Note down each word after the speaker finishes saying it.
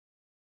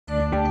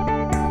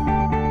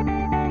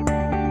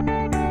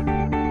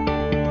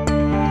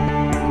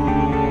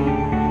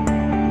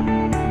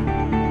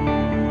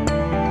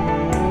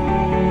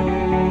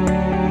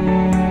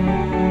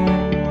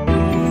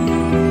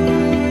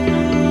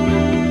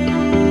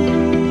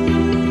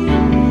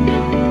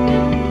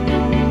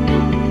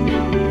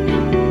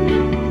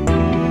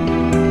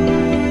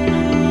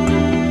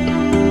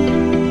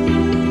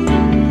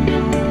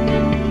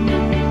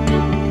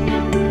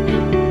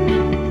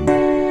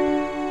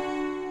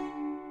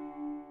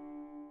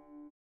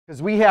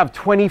Because we have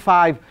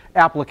 25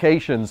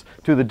 applications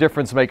to the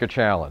DifferenceMaker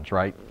Challenge,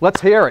 right? Let's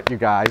hear it, you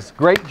guys.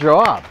 Great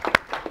job.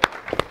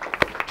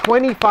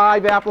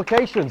 25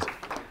 applications.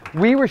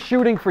 We were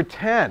shooting for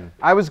 10.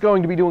 I was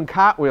going to be doing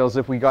cartwheels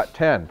if we got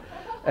 10.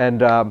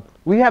 And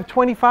we have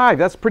 25.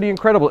 That's pretty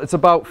incredible. It's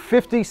about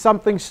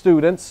 50-something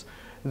students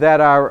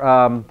that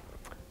are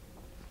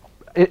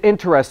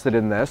interested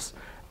in this.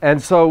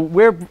 And so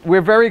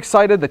we're very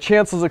excited. The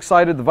chancellor's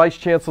excited. The vice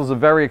chancellors are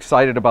very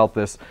excited about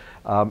this.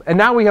 And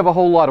now we have a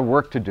whole lot of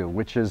work to do,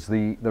 which is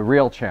the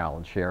real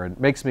challenge here. It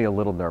makes me a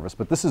little nervous,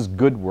 but this is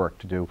good work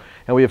to do.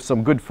 And we have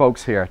some good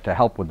folks here to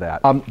help with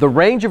that. The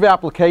range of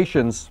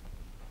applications,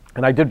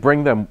 and I did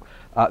bring them,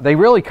 they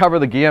really cover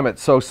the gamut.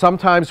 So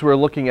sometimes we're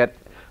looking at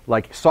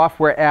like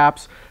software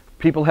apps.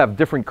 People have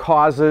different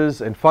causes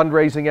and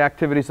fundraising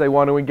activities they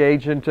want to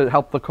engage in to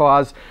help the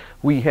cause.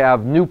 We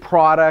have new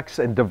products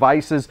and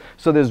devices.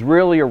 So there's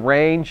really a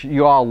range.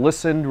 You all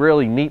listened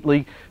really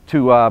neatly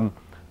to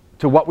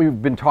what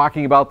we've been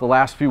talking about the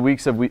last few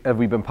weeks as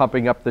we've been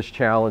pumping up this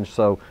challenge.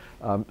 So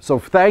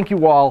thank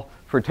you all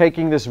for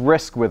taking this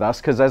risk with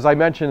us, because as I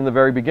mentioned in the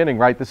very beginning,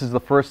 right, this is the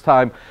first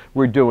time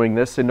we're doing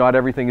this, and not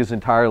everything is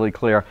entirely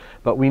clear,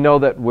 but we know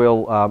that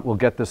we'll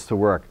get this to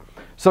work.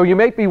 So you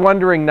may be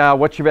wondering now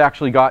what you've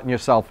actually gotten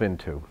yourself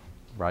into,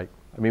 right?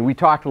 I mean, we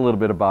talked a little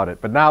bit about it,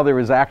 but now there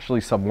is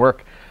actually some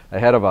work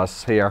ahead of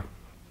us here.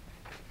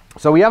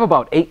 So we have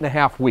about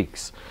 8.5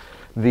 weeks.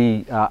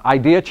 The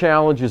idea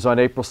challenge is on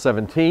April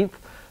 17th,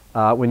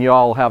 when you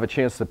all have a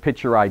chance to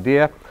pitch your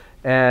idea.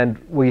 And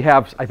we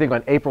have, I think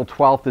on April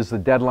 12th is the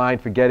deadline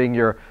for getting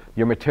your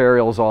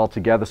materials all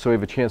together, so we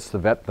have a chance to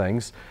vet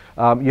things.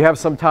 You have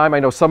some time. I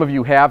know some of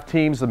you have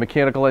teams. The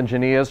mechanical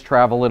engineers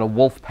travel in a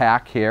wolf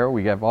pack here.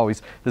 We have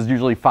always, there's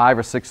usually 5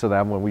 or 6 of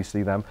them when we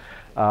see them.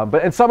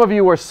 And some of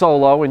you are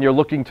solo and you're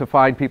looking to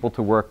find people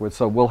to work with,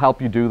 so we'll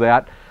help you do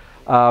that.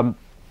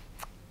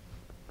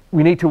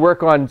 We need to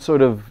work on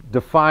sort of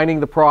defining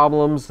the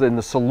problems and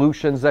the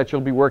solutions that you'll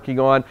be working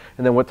on,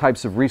 and then what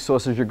types of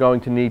resources you're going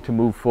to need to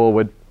move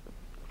forward.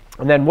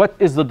 And then what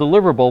is the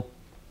deliverable?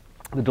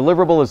 The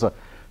deliverable is a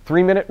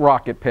 3-minute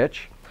rocket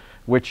pitch,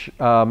 which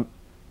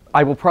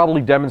I will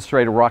probably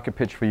demonstrate a rocket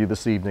pitch for you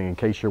this evening in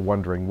case you're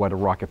wondering what a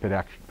rocket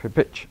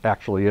pitch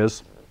actually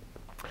is.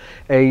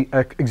 An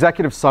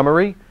executive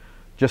summary,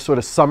 just sort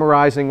of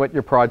summarizing what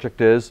your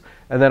project is,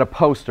 and then a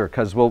poster,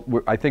 because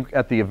I think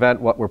at the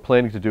event what we're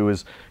planning to do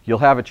is you'll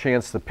have a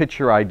chance to pitch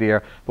your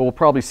idea, but we'll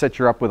probably set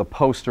you up with a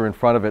poster in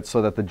front of it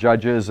so that the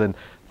judges and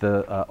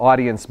the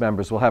audience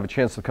members will have a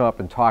chance to come up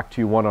and talk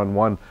to you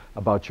one-on-one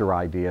about your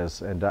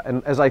ideas. And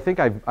as I think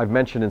I've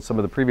mentioned in some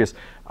of the previous,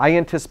 I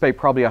anticipate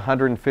probably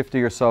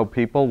 150 or so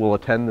people will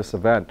attend this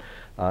event.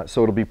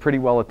 So it'll be pretty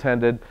well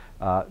attended.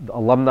 The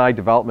Alumni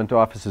Development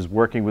Office is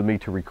working with me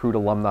to recruit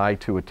alumni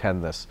to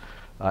attend this.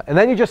 And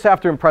then you just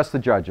have to impress the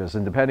judges,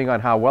 and depending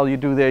on how well you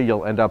do there,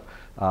 you'll end up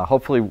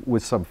hopefully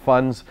with some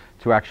funds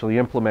to actually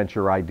implement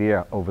your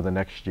idea over the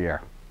next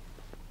year.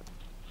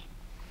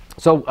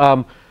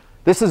 So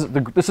this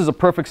is a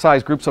perfect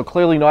size group, so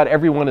clearly not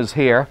everyone is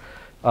here,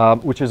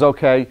 which is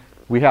okay.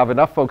 We have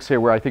enough folks here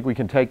where I think we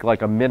can take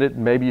like a minute,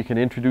 and maybe you can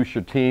introduce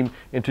your team,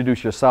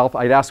 introduce yourself.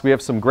 I'd ask, we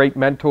have some great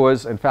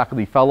mentors and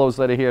faculty fellows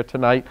that are here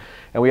tonight,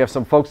 and we have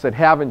some folks that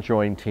haven't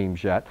joined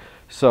teams yet.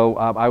 So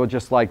I would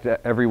just like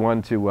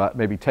everyone to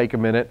maybe take a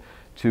minute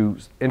to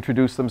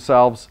introduce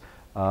themselves.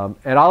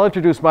 And I'll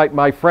introduce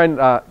my friend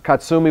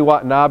Katsumi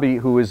Watanabe,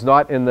 who is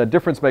not in the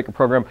DifferenceMaker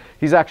program.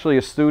 He's actually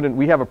a student.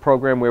 We have a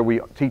program where we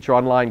teach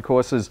online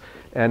courses,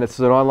 and it's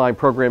an online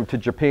program to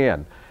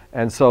Japan.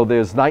 And so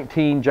there's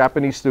 19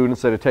 Japanese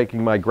students that are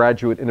taking my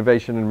Graduate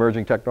Innovation and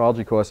Emerging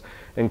Technology course,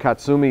 and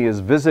Katsumi is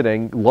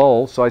visiting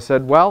Lowell. So I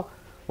said, well,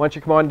 why don't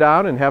you come on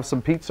down and have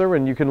some pizza,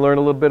 and you can learn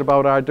a little bit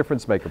about our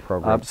DifferenceMaker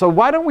program. So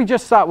why don't we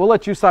just start? We'll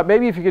let you start.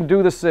 Maybe if you can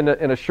do this in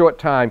a short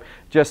time,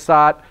 just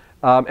start.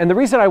 And the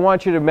reason I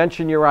want you to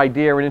mention your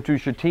idea and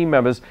introduce your team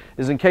members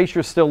is in case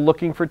you're still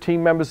looking for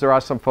team members, there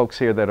are some folks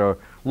here that are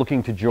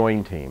looking to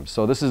join teams.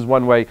 So this is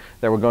one way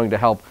that we're going to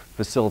help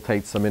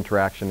facilitate some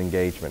interaction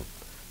engagement.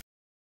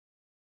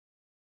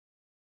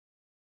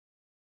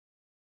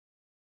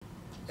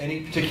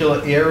 Any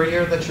particular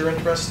area that you're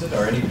interested,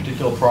 or any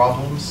particular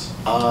problems?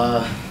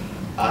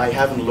 I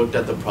haven't looked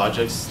at the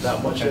projects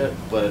that much yet,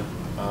 but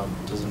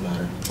it doesn't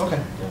matter.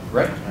 Okay, yeah.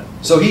 Right.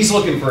 So he's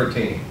looking for a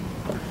team.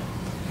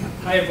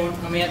 Hi everyone,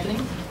 I'm Anthony,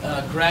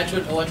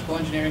 graduate electrical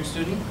engineering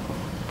student.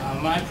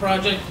 My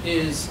project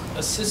is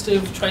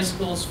assistive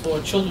tricycles for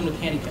children with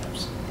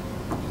handicaps.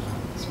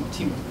 It's my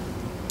team.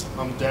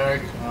 I'm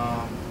Derek.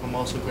 I'm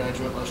also a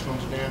graduate electrical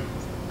engineer.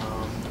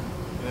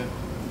 Yeah.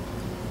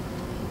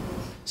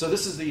 So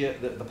this is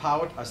the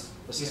power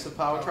assistive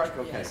power track.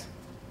 Okay. Yes.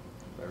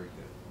 Very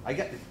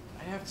good.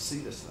 I have to see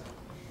this thing.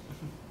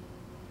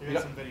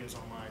 There's some videos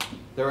online.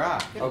 There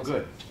are. Yes. Oh,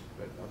 good.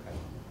 Good. Okay.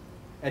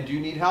 And do you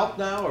need help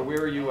now, or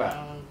where are you at?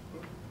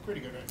 We're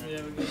pretty good right now.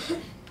 Yeah, we're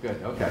good.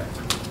 Good. Okay.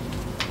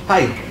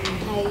 Hi.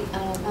 Hi,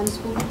 I'm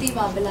Spurti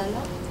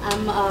Vabilala.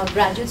 I'm a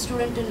graduate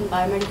student in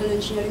biomedical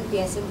engineering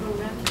PSM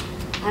program.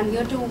 I'm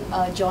here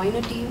to join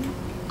a team.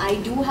 I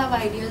do have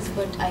ideas,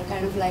 but I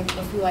kind of like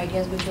a few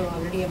ideas which are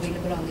already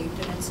available on the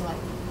internet, so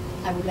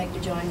I would like to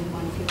join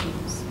one of your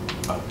teams.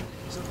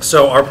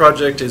 So our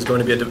project is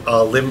going to be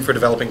a limb for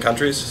developing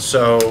countries.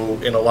 So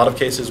in a lot of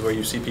cases where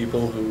you see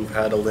people who've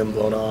had a limb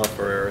blown off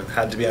or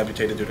had to be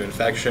amputated due to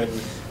infection,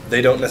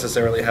 they don't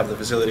necessarily have the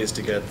facilities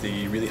to get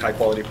the really high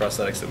quality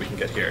prosthetics that we can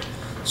get here.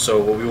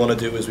 So what we want to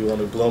do is we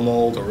want to blow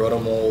mold or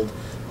rotomold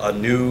a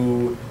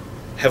new,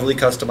 heavily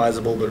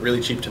customizable but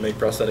really cheap to make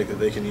prosthetic that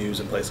they can use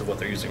in place of what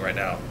they're using right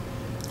now,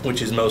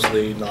 which is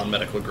mostly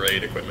non-medical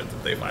grade equipment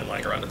that they find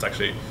lying around. It's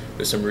actually,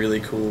 there's some really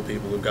cool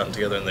people who've gotten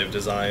together and they've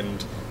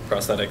designed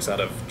prosthetics out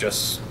of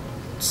just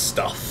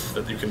stuff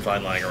that you can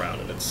find lying around,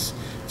 and it's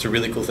a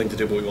really cool thing to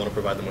do, but we want to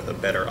provide them with a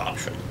better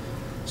option.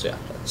 So yeah.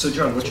 So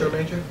John, what's your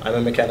major? I'm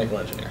a mechanical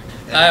engineer.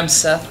 I'm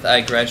Seth.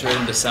 I graduated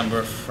in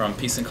December from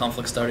Peace and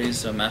Conflict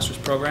Studies, a master's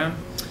program.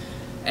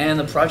 And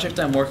the project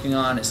I'm working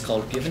on is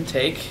called Give and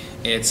Take.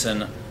 It's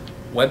a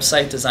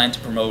website designed to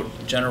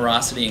promote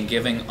generosity and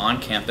giving on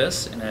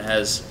campus, and it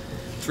has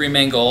three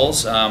main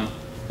goals.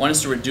 One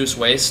is to reduce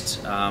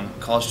waste.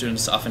 College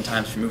students,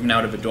 oftentimes, if you're moving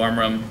out of a dorm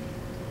room,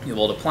 you have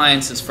old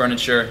appliances,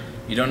 furniture,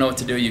 you don't know what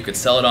to do, you could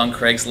sell it on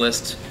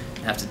Craigslist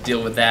and have to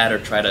deal with that or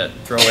try to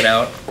throw it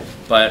out.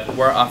 But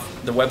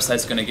the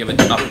website's going to give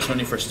an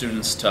opportunity for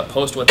students to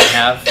post what they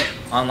have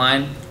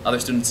online. Other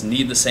students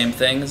need the same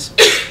things,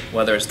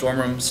 whether it's dorm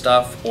room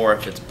stuff or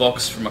if it's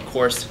books from a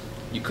course.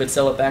 You could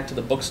sell it back to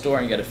the bookstore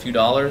and get a few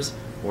dollars,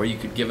 or you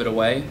could give it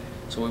away.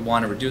 So we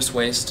want to reduce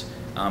waste,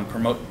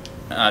 promote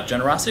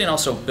generosity, and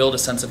also build a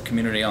sense of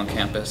community on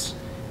campus.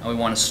 And we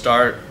want to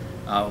start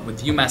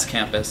with UMass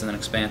campus and then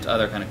expand to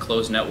other kind of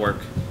closed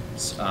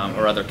networks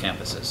or other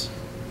campuses.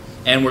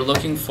 And we're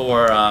looking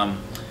for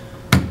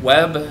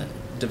web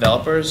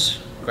developers,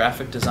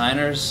 graphic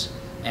designers,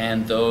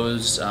 and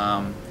those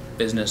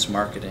business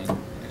marketing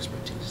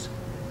expertise.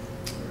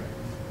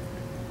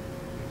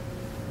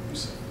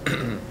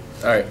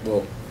 All right,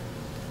 well,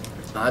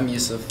 I'm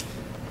Yusuf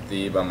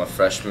Deeb. I'm a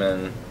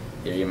freshman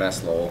here at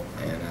UMass Lowell,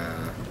 and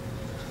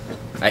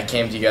I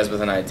came to you guys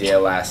with an idea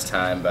last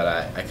time, but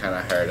I kind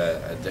of heard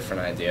a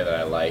different idea that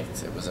I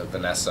liked. It was a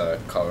Vanessa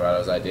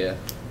Colorado's idea,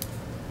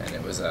 and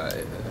it was I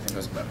think it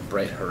was about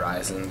Bright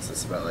Horizons.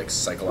 It's about like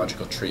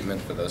psychological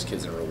treatment for those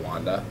kids in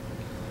Rwanda.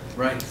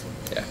 Right.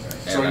 Yeah.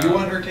 So And, are you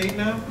on her team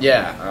now?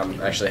 Yeah,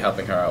 I'm actually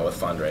helping her out with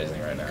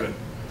fundraising right now. Good.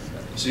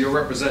 So you're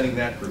representing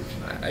that group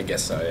tonight. I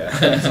guess so, yeah.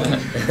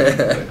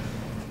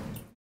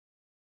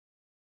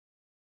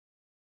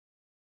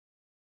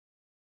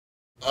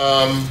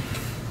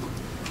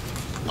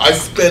 I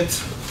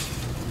spent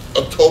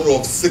a total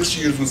of 6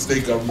 years with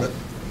state government,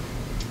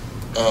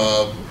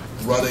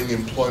 running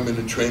employment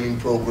and training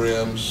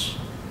programs,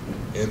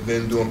 and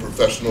then doing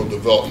professional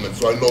development.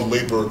 So I know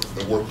labor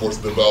and workforce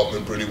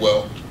development pretty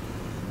well.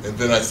 And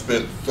then I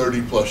spent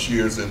 30 plus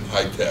years in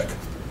high tech,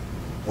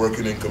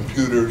 working in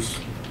computers,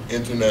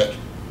 internet,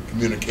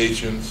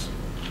 communications,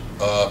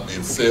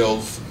 in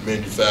sales,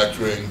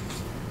 manufacturing,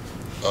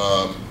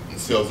 and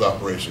sales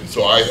operations.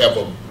 So I have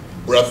a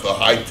breadth of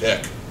high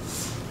tech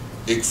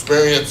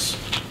experience,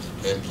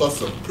 and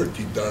plus I'm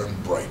pretty darn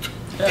bright.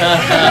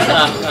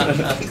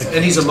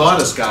 And he's a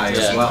modest guy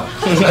as well.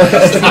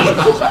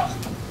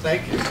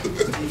 Thank you.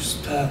 Steve's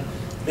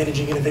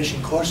Managing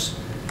Innovation course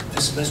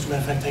this semester.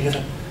 Matter of fact, I got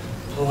to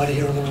pull out of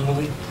here a little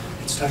early.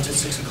 It starts at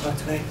 6 o'clock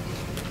tonight.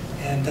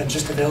 And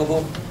just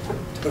available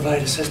to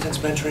provide assistance,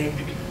 mentoring,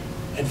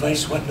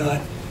 advice,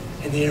 whatnot,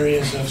 in the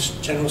areas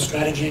of general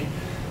strategy,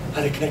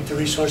 how to connect the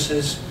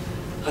resources,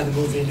 how to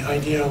move the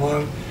idea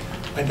along.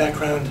 My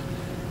background,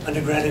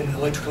 undergrad in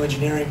electrical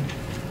engineering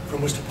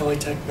from Worcester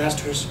Polytech,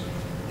 master's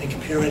in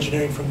computer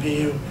engineering from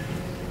BU,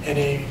 and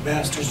a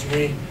master's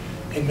degree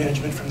in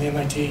management from the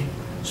MIT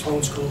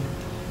Sloan School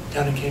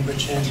down in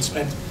Cambridge, and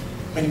spent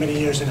many, many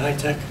years in high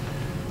tech,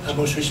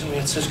 most recently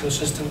at Cisco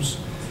Systems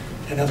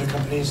and other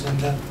companies,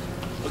 and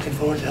looking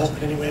forward to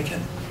helping any way I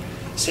can.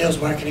 Sales,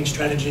 marketing,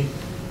 strategy,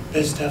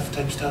 biz dev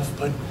type stuff,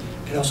 but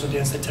can also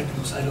dance the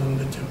technical side a little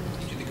bit too.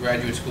 To the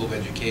Graduate School of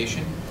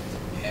Education,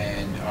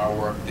 and our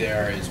work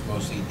there is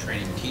mostly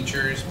training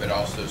teachers, but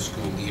also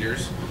school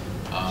leaders.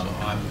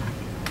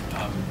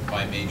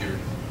 My major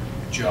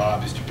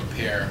job is to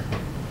prepare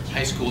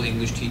high school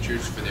English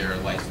teachers for their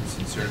license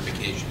and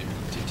certification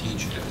to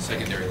teach at the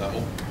secondary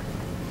level.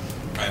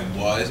 I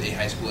was a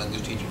high school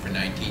English teacher for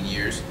 19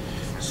 years,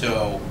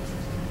 so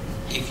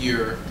if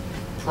your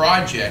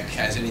project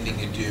has anything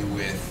to do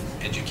with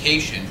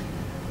education,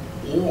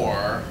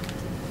 or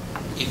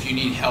if you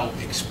need help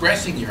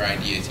expressing your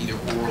ideas either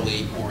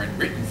orally or in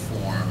written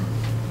form,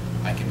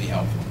 I can be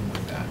helpful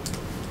with that.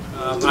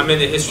 I'm in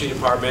the history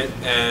department,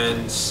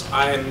 and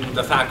I'm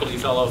the faculty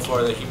fellow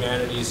for the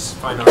humanities,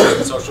 fine arts,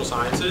 and social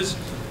sciences.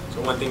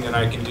 So one thing that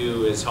I can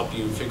do is help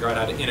you figure out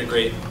how to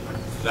integrate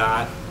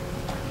that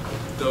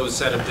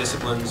set of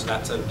disciplines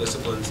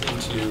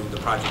into the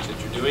projects that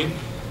you're doing.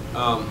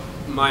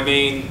 My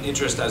main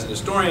interest as an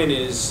historian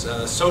is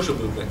social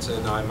movements,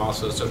 and I'm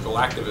also a social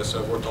activist, so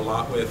I've worked a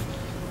lot with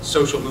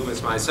social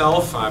movements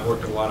myself. I've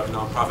worked with a lot of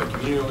nonprofit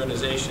community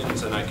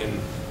organizations, and I can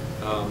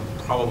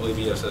probably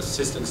be of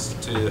assistance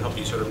to help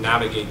you sort of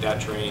navigate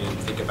that terrain and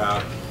think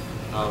about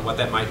what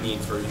that might mean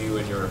for you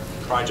and your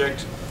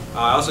project.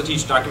 I also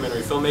teach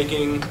documentary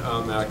filmmaking.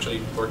 I'm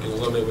actually working a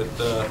little bit with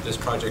this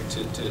project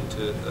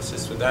to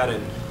assist with that.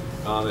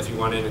 And if you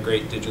want to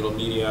integrate digital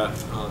media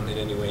in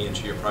any way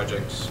into your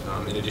project,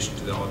 in addition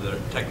to all the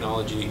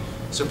technology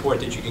support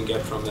that you can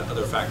get from the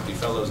other faculty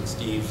fellows and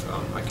Steve,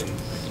 I can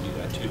do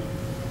that too.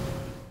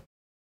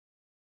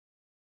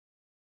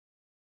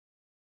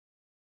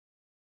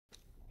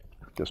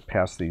 Just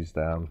pass these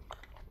down.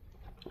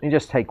 You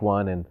just take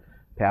one and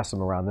pass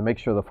them around and make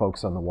sure the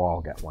folks on the wall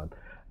get one.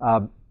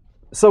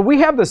 So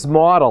we have this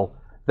model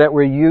that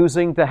we're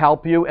using to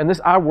help you, and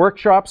our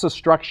workshops are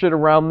structured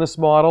around this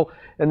model.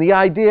 And the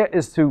idea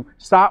is to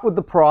start with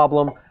the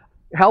problem,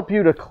 help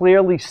you to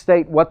clearly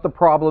state what the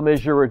problem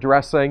is you're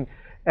addressing,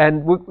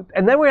 and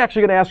then we're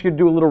actually going to ask you to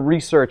do a little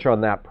research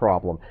on that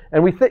problem.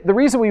 And the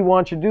reason we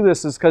want you to do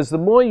this is because the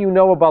more you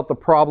know about the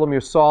problem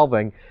you're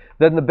solving,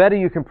 then the better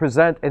you can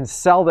present and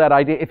sell that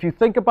idea. If you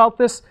think about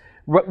this,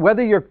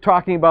 whether you're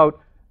talking about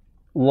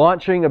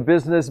launching a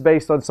business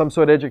based on some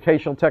sort of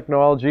educational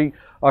technology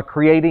or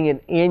creating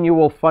an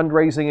annual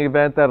fundraising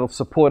event that'll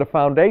support a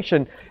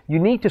foundation, you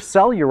need to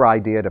sell your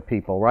idea to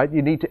people, right?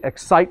 You need to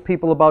excite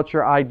people about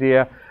your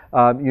idea.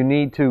 You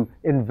need to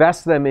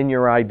invest them in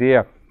your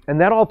idea. And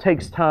that all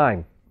takes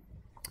time.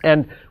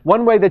 And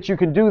one way that you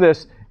can do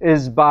this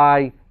is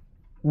by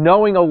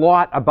knowing a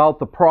lot about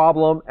the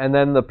problem and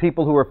then the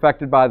people who are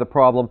affected by the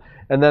problem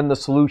and then the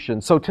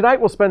solution. So tonight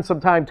we'll spend some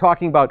time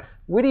talking about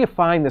where do you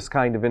find this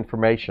kind of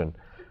information.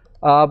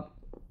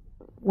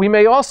 We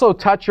may also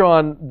touch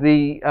on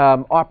the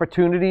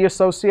opportunity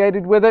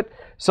associated with it.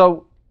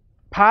 So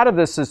part of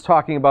this is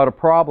talking about a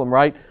problem,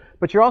 right?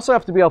 But you also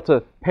have to be able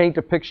to paint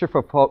a picture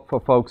for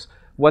folks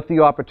what the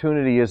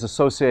opportunity is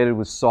associated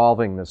with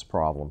solving this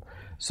problem.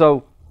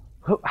 So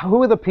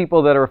who are the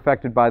people that are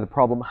affected by the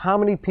problem? How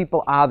many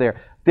people are there?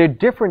 There are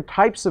different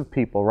types of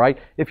people, right?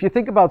 If you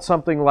think about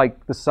something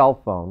like the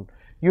cell phone,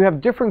 you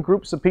have different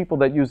groups of people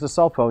that use the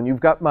cell phone. You've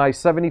got my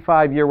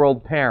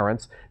 75-year-old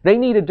parents. They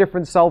need a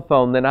different cell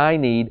phone than I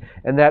need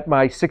and that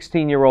my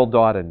 16-year-old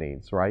daughter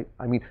needs, right?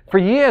 I mean, for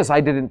years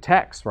I didn't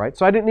text, right?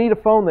 So I didn't need a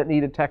phone that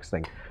needed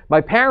texting. My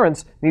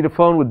parents need a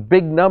phone with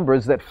big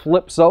numbers that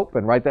flips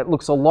open, right? That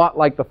looks a lot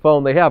like the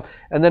phone they have.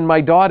 And then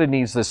my daughter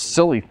needs this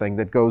silly thing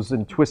that goes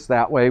and twists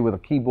that way with a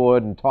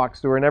keyboard and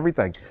talks to her and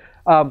everything.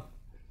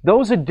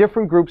 Those are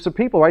different groups of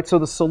people, right? So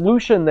the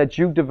solution that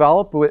you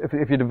develop,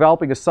 if you're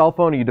developing a cell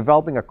phone, or you're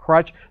developing a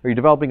crutch, or you're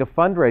developing a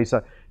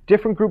fundraiser,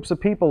 different groups of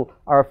people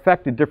are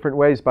affected different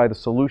ways by the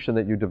solution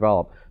that you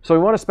develop. So we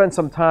want to spend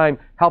some time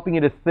helping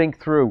you to think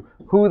through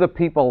who are the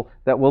people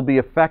that will be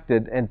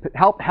affected and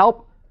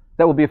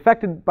that will be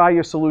affected by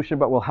your solution,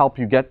 but will help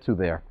you get to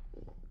there.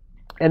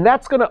 And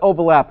that's going to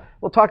overlap.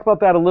 We'll talk about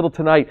that a little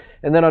tonight.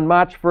 And then on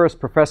March 1st,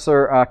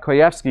 Professor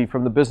Koyevsky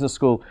from the business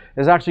school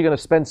is actually going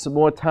to spend some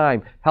more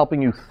time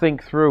helping you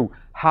think through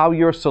how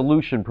your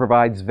solution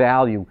provides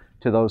value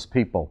to those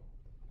people.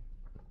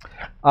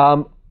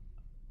 I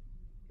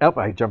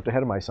jumped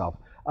ahead of myself.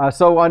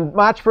 So on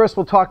March 1st,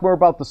 we'll talk more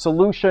about the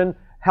solution,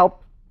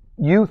 help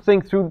you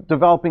think through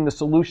developing the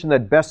solution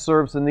that best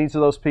serves the needs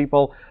of those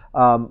people.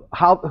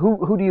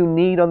 Who do you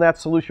need on that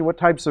solution? What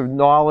types of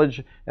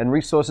knowledge and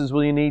resources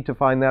will you need to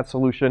find that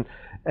solution?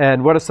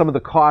 And what are some of the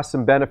costs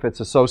and benefits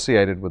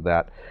associated with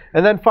that?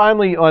 And then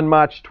finally, on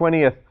March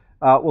 20th,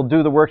 we'll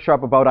do the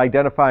workshop about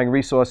identifying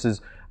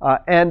resources.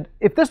 And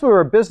if this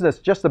were a business,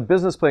 just a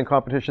business plan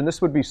competition,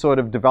 this would be sort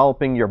of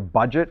developing your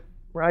budget,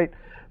 right?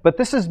 But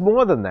this is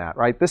more than that,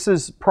 right? This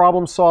is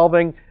problem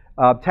solving,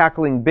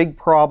 tackling big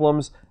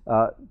problems,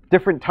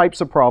 different types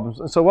of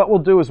problems. And so what we'll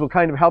do is we'll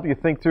kind of help you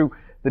think through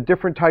the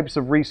different types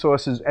of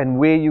resources and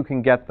where you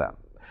can get them.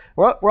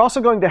 We're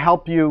also going to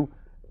help you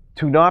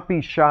to not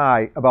be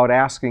shy about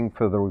asking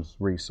for those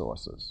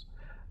resources.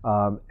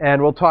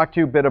 And we'll talk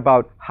to you a bit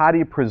about how do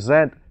you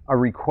present a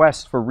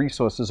request for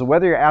resources. So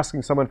whether you're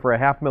asking someone for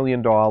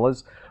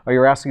 $500,000 or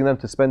you're asking them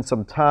to spend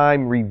some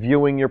time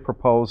reviewing your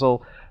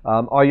proposal,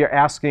 or you're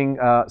asking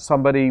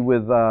somebody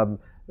with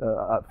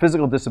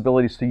physical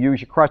disabilities to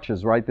use your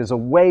crutches, right? There's a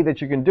way that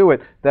you can do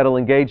it that'll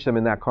engage them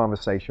in that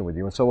conversation with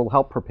you. And so we'll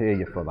help prepare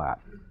you for that.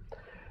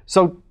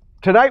 So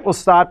tonight we'll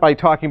start by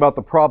talking about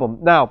the problem.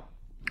 Now,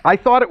 I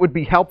thought it would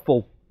be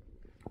helpful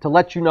to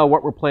let you know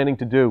what we're planning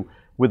to do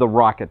with a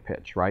rocket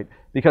pitch, right?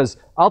 Because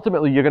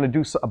ultimately you're going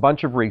to do a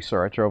bunch of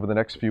research over the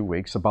next few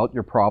weeks about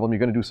your problem. You're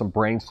going to do some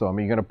brainstorming.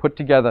 You're going to put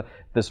together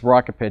this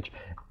rocket pitch.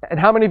 And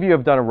how many of you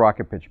have done a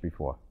rocket pitch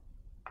before?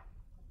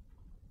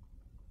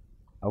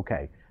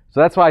 Okay. So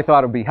that's why I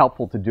thought it would be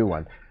helpful to do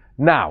one.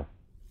 Now,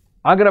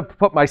 I'm going to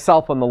put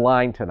myself on the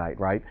line tonight,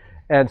 right?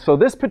 And so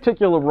this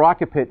particular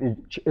rocket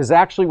pitch is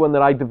actually one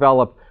that I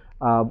developed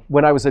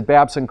when I was at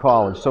Babson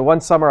College. So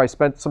one summer I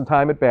spent some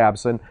time at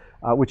Babson,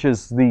 which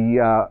is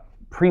the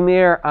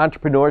premier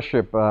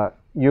entrepreneurship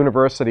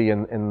university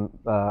in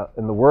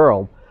the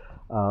world.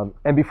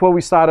 And before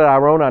we started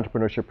our own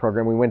entrepreneurship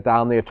program, we went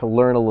down there to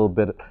learn a little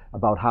bit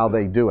about how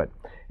they do it.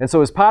 And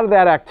so as part of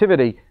that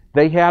activity,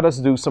 they had us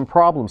do some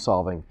problem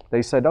solving.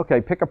 They said, okay,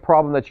 pick a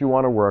problem that you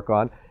want to work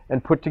on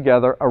and put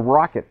together a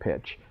rocket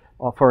pitch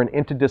for an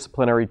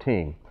interdisciplinary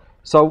team.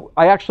 So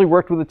I actually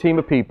worked with a team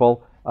of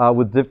people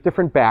with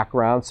different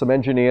backgrounds, some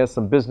engineers,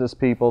 some business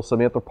people,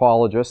 some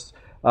anthropologists,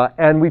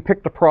 and we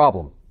picked a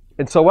problem.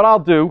 And so what I'll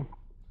do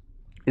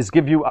is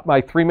give you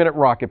my 3-minute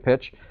rocket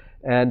pitch.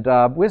 And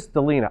where's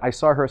Delina? I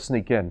saw her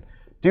sneak in.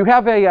 Do you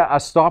have a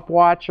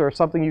stopwatch or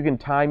something you can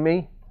time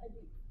me?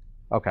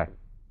 Okay.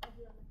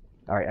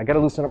 All right, I got to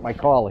loosen up my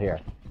call here.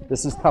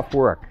 This is tough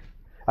work.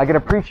 I can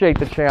appreciate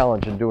the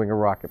challenge in doing a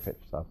rocket pitch.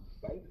 So,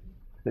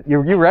 you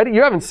ready?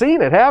 You haven't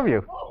seen it, have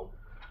you?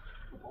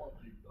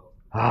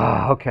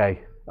 Ah,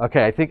 okay.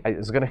 Okay, I think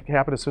it's going to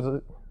happen as soon as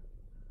it...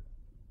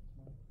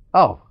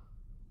 Oh.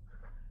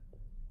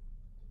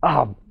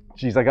 Oh,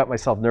 geez, I got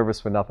myself nervous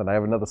for nothing. I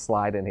have another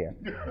slide in here.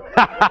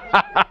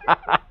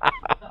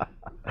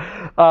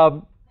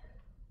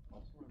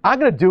 I'm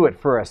going to do it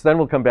first, then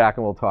we'll come back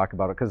and we'll talk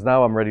about it, because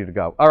now I'm ready to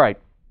go. All right.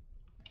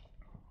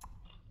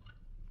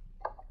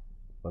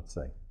 Let's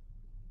see.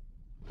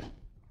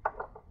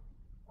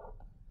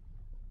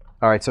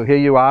 All right, so here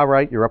you are,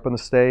 right? You're up on the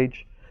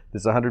stage.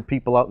 There's 100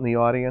 people out in the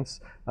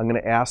audience. I'm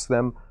going to ask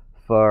them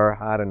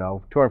for, I don't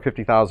know,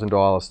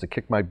 $250,000 to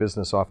kick my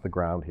business off the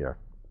ground here.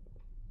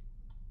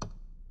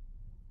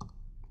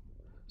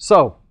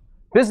 So,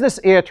 business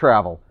air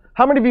travel.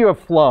 How many of you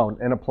have flown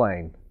in a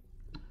plane?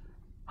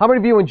 How many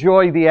of you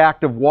enjoy the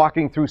act of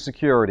walking through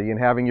security and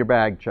having your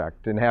bag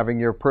checked and having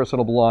your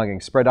personal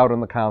belongings spread out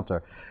on the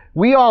counter?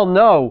 We all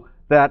know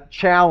that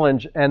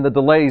challenge and the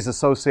delays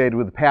associated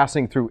with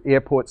passing through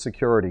airport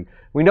security.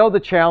 We know the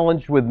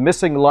challenge with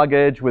missing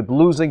luggage, with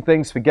losing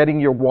things, forgetting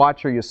your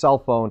watch or your cell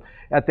phone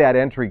at that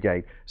entry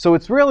gate. So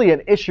it's really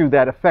an issue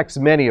that affects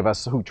many of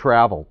us who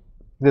travel.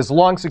 There's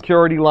long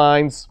security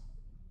lines.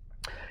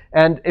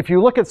 And if you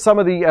look at some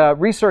of the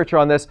research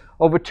on this,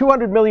 over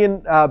 200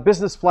 million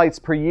business flights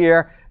per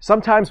year.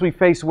 Sometimes we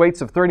face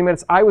waits of 30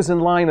 minutes. I was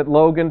in line at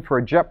Logan for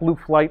a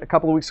JetBlue flight a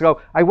couple of weeks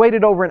ago. I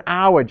waited over an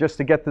hour just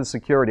to get to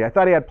security. I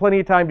thought I had plenty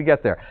of time to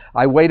get there.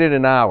 I waited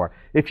an hour.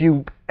 If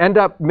you end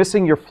up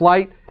missing your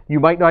flight, you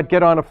might not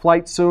get on a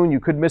flight soon. You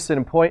could miss an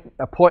important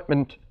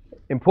appointment.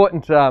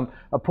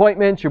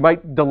 You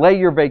might delay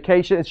your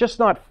vacation. It's just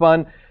not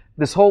fun.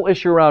 This whole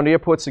issue around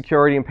airport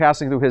security and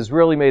passing through has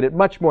really made it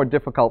much more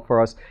difficult for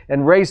us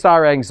and raised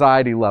our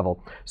anxiety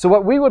level. So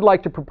what we would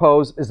like to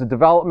propose is the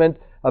development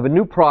of a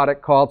new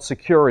product called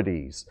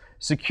Securities.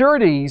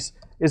 Securities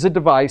is a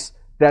device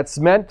that's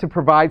meant to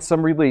provide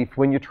some relief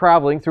when you're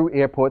traveling through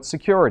airport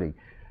security.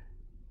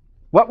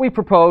 What we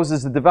propose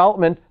is the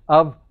development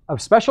of a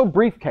special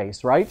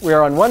briefcase, right?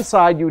 Where on one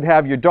side you would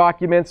have your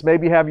documents,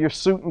 maybe have your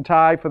suit and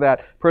tie for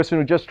that person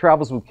who just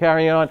travels with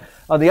carry-on.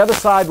 On the other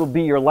side will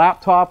be your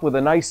laptop with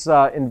a nice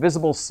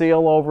invisible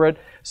seal over it,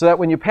 so that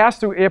when you pass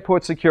through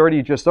airport security,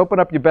 you just open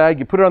up your bag,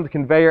 you put it on the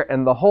conveyor,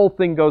 and the whole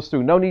thing goes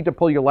through. No need to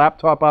pull your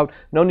laptop out,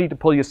 no need to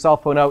pull your cell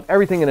phone out,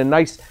 everything in a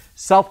nice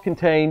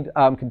self-contained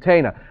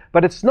container.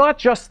 But it's not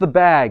just the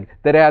bag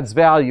that adds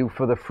value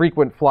for the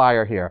frequent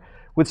flyer here.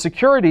 With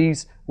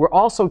Securities, we're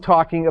also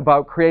talking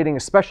about creating a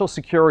special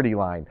security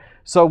line.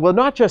 So we're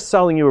not just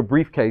selling you a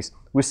briefcase,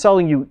 we're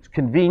selling you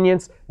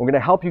convenience. We're going to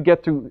help you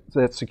get through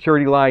that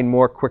security line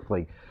more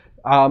quickly.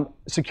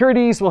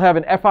 Securities will have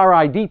an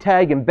FRID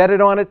tag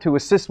embedded on it to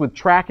assist with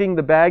tracking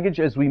the baggage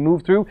as we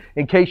move through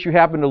in case you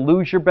happen to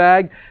lose your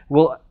bag.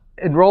 We'll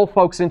enroll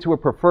folks into a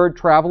preferred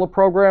traveler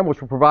program,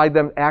 which will provide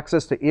them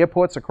access to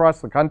airports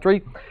across the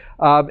country.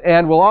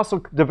 And we'll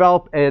also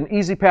develop an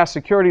Easy Pass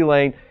security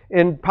lane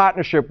in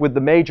partnership with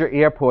the major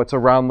airports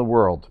around the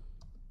world.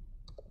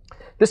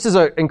 This is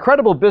an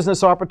incredible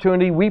business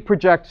opportunity. We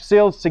project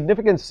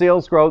significant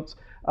sales growth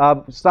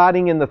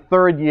starting in the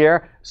 3rd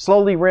year,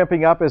 slowly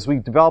ramping up as we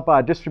develop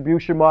our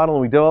distribution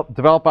model and we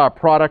develop our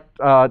product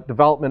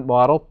development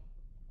model.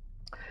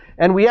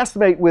 And we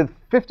estimate with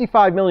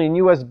 55 million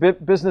U.S.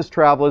 business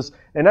travelers,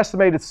 an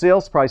estimated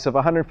sales price of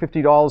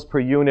 $150 per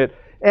unit.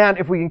 And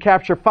if we can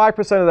capture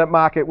 5% of that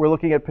market, we're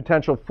looking at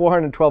potential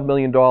 $412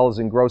 million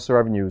in gross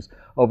revenues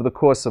over the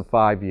course of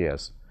 5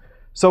 years.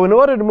 So in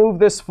order to move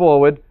this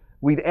forward,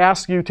 we'd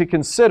ask you to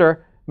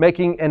consider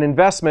making an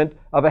investment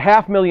of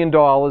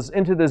 $500,000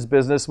 into this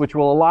business, which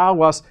will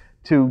allow us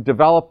to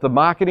develop the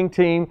marketing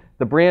team,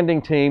 the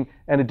branding team,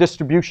 and a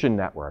distribution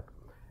network.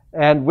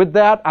 And with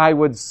that, I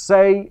would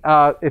say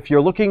if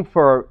you're looking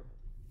for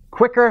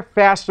quicker,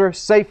 faster,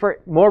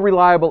 safer, more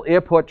reliable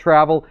airport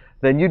travel,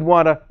 then you'd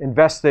want to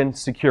invest in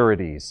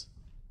Securities.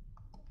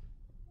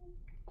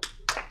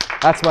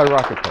 That's my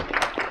rocket pitch.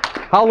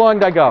 How long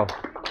did I go?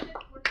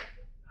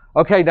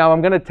 Okay, now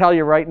I'm going to tell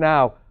you right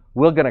now,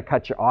 we're going to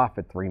cut you off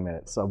at 3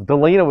 minutes. So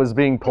Delina was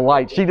being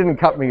polite. She didn't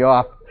cut me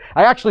off.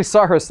 I actually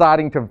saw her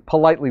starting to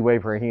politely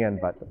wave her hand.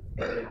 But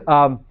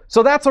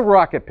so that's a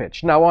rocket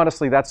pitch. Now,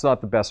 honestly, that's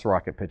not the best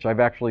rocket pitch. I've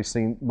actually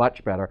seen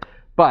much better.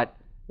 But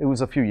it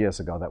was a few years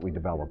ago that we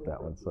developed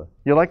that one. So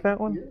you like that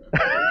one?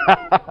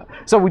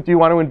 So do you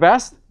want to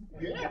invest?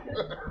 Yeah.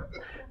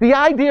 The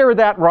idea of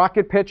that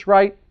rocket pitch,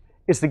 right,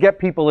 is to get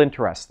people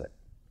interested,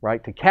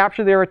 right? To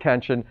capture their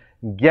attention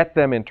get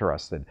them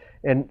interested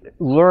in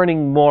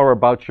learning more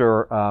about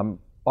your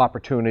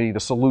opportunity, the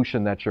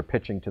solution that you're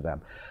pitching to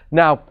them.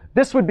 Now,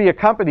 this would be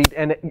accompanied,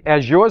 and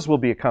as yours will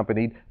be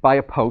accompanied, by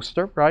a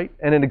poster, right,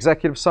 and an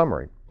executive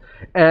summary.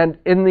 And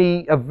in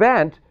the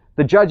event,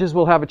 the judges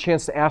will have a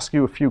chance to ask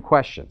you a few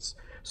questions.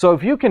 So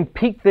if you can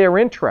pique their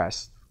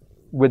interest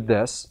with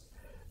this,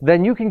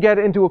 then you can get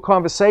into a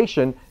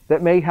conversation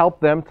that may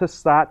help them to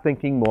start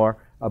thinking more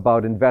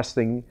about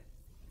investing.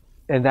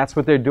 And that's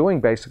what they're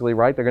doing basically,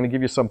 right? They're going to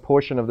give you some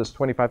portion of this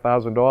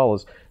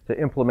 $25,000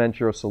 to implement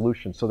your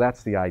solution. So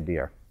that's the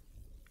idea.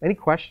 Any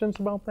questions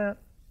about that?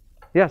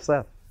 Yes,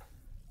 Seth.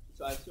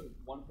 So I assume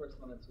one person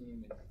on the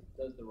team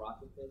does the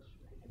rocket pitch.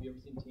 Have you ever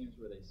seen teams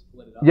where they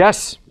split it up?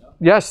 Yes, No?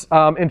 yes.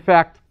 In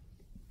fact,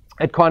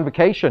 at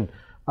Convocation,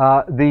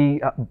 all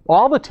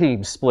the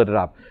teams split it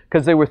up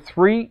because there were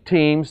 3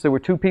 teams. There were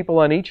 2 people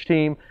on each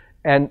team,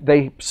 and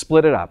they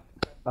split it up.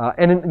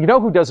 And you know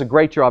who does a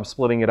great job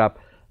splitting it up?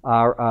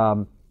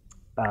 Are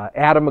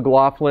Adam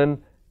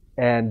McLaughlin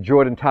and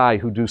Jordan Ty,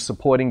 who do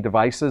supporting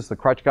devices, the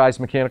Crutch guys,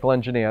 mechanical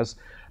engineers.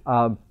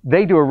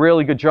 They do a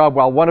really good job.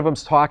 While one of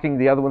them's talking,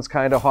 the other one's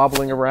kind of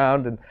hobbling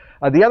around. And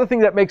the other thing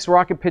that makes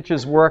rocket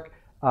pitches work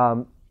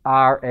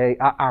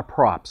are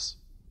props,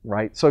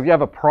 right? So if you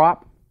have a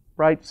prop,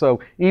 right? So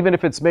even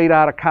if it's made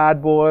out of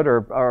cardboard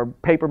or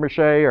paper mache,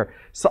 or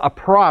so a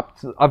prop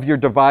of your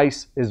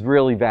device is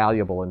really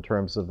valuable in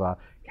terms of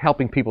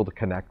helping people to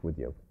connect with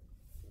you.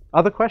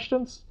 Other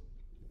questions?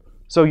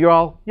 So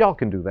y'all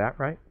can do that,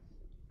 right?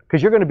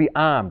 Because you're going to be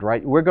armed,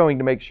 right? We're going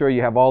to make sure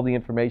you have all the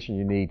information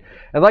you need.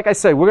 And like I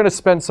said, we're going to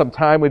spend some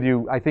time with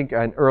you, I think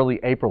in early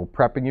April,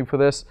 prepping you for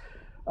this.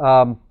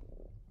 Now,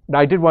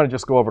 I did want to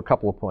just go over a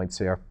couple of points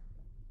here.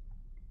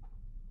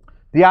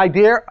 The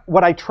idea,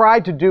 what I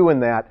tried to do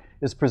in that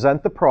is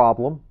present the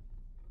problem,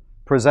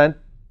 present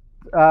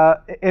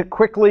it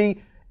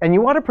quickly, and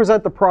you want to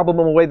present the problem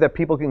in a way that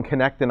people can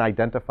connect and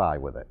identify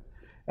with it.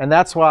 And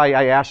that's why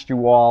I asked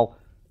you all,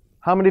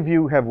 how many of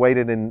you have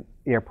waited in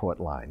airport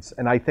lines?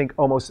 And I think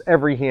almost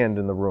every hand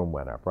in the room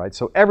went up, right?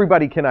 So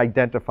everybody can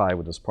identify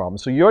with this problem.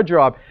 So your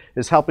job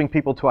is helping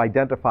people to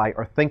identify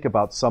or think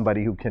about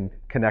somebody who can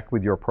connect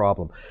with your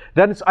problem.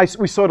 Then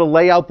we sort of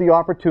lay out the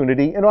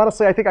opportunity. And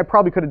honestly, I think I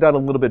probably could have done a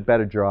little bit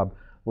better job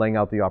laying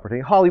out the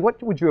opportunity. Holly,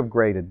 what would you have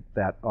graded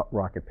that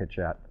rocket pitch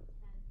at?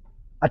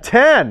 A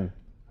 10?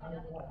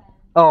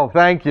 Oh,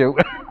 thank you.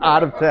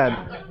 Out of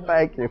 10.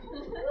 Thank you.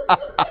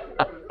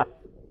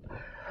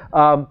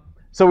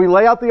 So we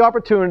lay out the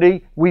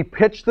opportunity, we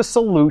pitch the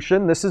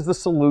solution, this is the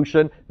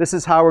solution, this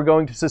is how we're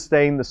going to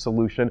sustain the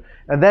solution,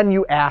 and then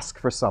you ask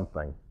for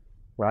something,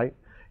 right?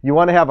 You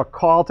want to have a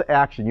call to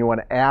action, you want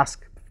to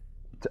ask,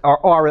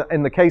 or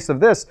in the case of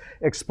this,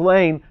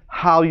 explain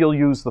how you'll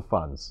use the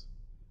funds.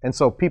 And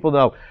so people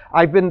know.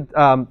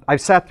 I've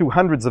sat through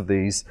hundreds of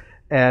these,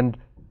 and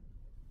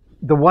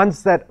the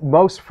ones that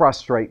most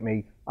frustrate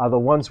me are the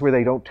ones where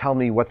they don't tell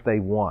me what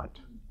they want,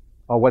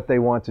 or what they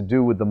want to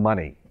do with the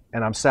money.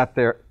 And I'm sat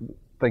there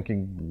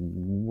thinking,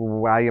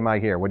 why am I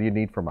here? What do you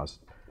need from us?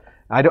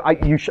 I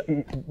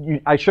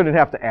shouldn't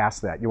have to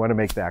ask that. You want to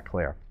make that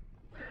clear.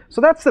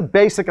 So that's the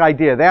basic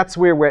idea. That's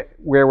where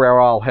we're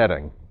all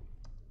heading.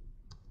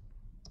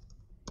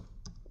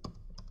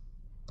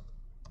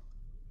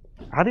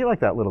 How do you like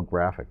that little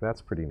graphic?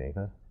 That's pretty neat,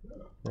 huh?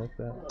 Like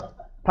that?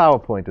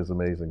 PowerPoint is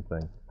an amazing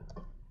thing.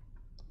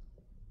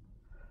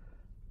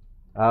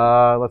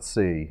 Let's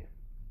see.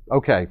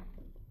 Okay.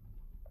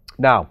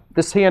 Now,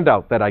 this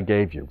handout that I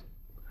gave you,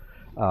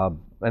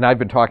 and I've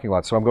been talking a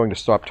lot, so I'm going to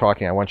stop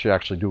talking. I want you to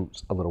actually do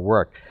a little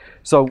work.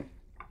 So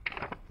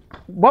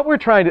what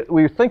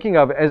we're thinking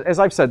of, as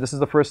I've said, this is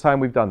the first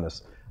time we've done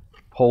this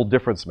whole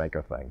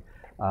DifferenceMaker thing.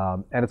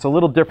 And it's a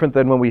little different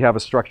than when we have a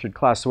structured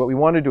class. So what we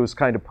want to do is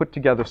kind of put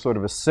together sort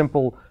of a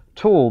simple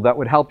tool that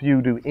would help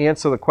you to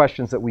answer the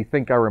questions that we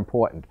think are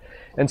important.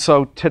 And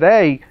so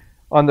today,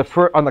 on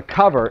the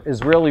cover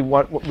is really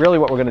what we're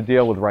going to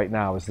deal with right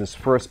now is this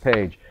first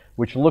page,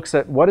 which looks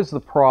at what is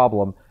the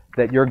problem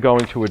that you're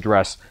going to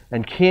address,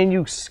 and can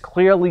you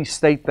clearly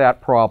state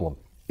that problem?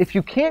 If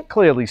you can't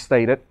clearly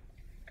state it,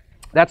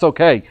 that's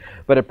okay,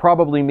 but it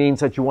probably means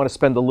that you want to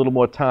spend a little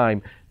more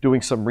time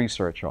doing some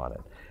research on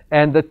it.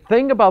 And the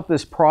thing about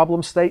this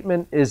problem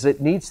statement is it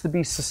needs to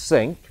be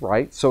succinct,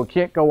 right? So it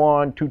can't go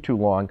on too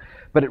long,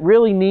 but it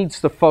really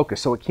needs to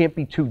focus, so it can't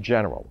be too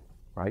general,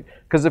 right?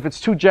 Because if it's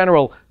too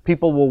general,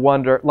 people will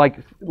wonder,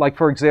 like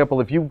for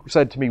example, if you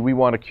said to me, we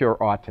want to cure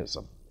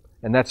autism,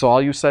 and that's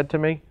all you said to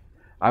me,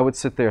 I would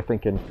sit there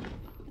thinking,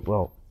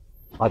 well,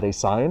 are they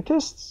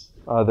scientists?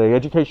 Are they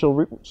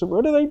educational? So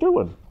what are they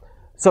doing?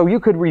 So you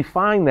could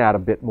refine that a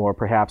bit more,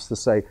 perhaps, to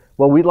say,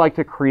 well, we'd like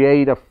to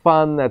create a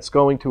fund that's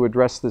going to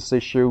address this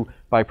issue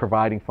by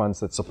providing funds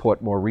that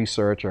support more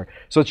research.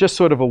 So it's just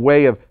sort of a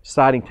way of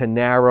starting to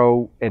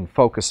narrow and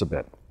focus a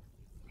bit.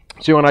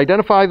 So you want to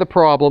identify the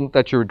problem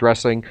that you're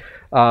addressing.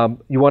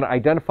 You want to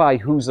identify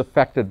who's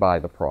affected by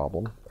the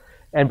problem.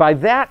 And by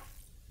that,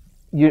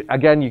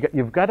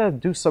 you've got to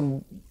do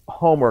some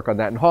homework on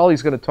that. And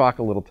Holly's going to talk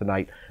a little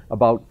tonight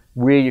about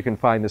where you can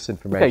find this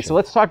information. Okay, so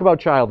let's talk about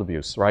child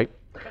abuse, right?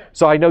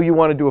 So I know you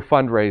want to do a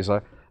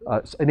fundraiser,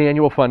 an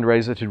annual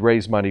fundraiser to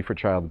raise money for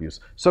child abuse.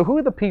 So who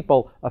are the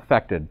people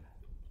affected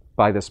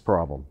by this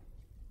problem?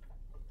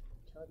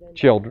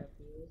 Children.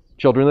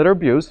 Children that are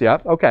abused, yeah,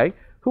 okay.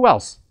 Who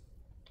else?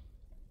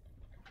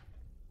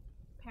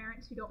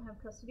 Parents who don't have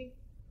custody.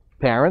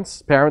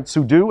 Parents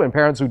who do and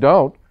parents who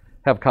don't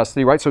have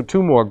custody, right? So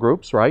two more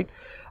groups, right?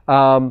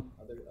 Other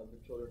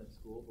children in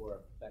school who are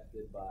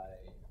affected by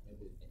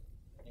maybe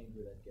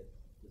anger that gets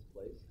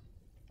displaced.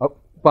 Oh,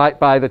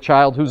 by the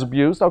child who's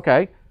abused,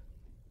 okay.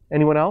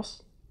 Anyone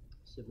else?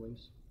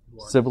 Siblings who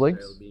aren't Siblings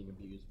necessarily being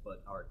abused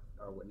but are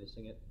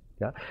witnessing it.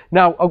 Yeah.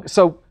 Now,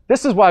 so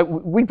this is why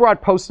we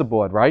brought poster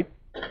board, right?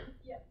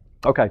 Yeah.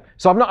 Okay.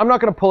 So I'm not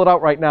going to pull it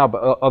out right now,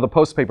 or the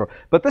post paper.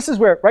 But this is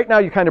where right now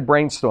you're kind of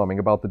brainstorming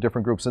about the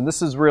different groups, and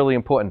this is really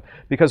important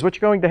because what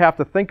you're going to have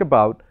to think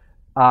about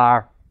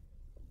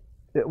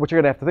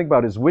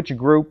is which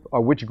group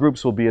or which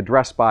groups will be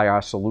addressed by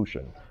our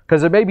solution,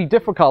 because it may be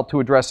difficult to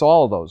address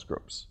all of those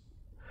groups,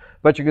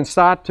 but you can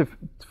start to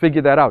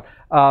figure that out.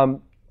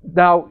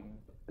 Now,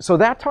 so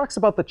that talks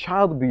about the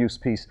child abuse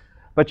piece.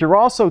 But you're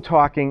also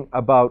talking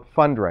about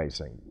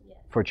fundraising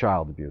for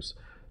child abuse.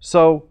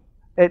 So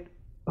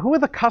who are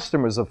the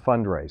customers of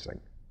fundraising?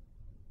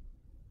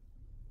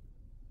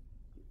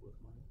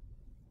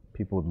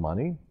 People with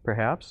money,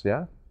 perhaps,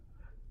 yeah?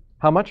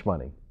 How much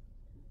money?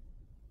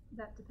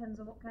 That depends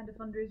on what kind of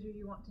fundraiser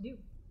you want to do.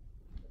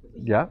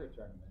 Yeah?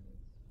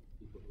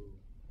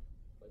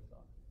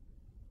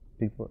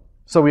 People.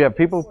 So we have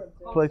people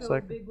play also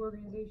soccer. Big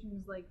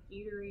organizations like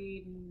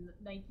Gatorade and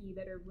Nike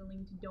that are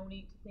willing to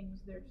donate to things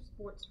that are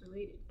sports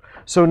related.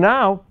 So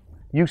now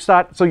you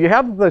start, so you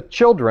have the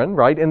children,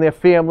 right, and their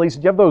families.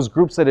 You have those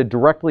groups that are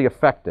directly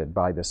affected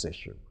by this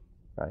issue,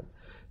 right?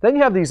 Then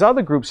you have these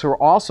other groups who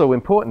are also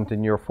important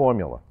in your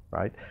formula,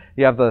 right?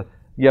 You have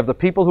the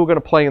people who are going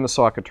to play in the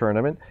soccer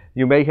tournament.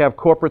 You may have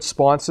corporate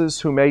sponsors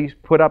who may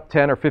put up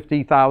 $10,000 or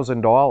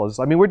 $50,000.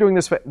 I mean, we're doing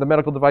this for the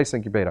medical device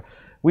incubator.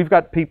 We've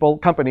got people,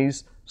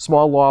 companies,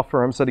 small law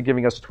firms that are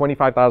giving us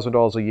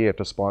 $25,000 a year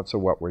to sponsor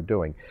what we're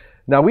doing.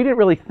 Now, we didn't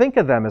really think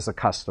of them as a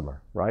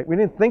customer, right? We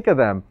didn't think of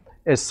them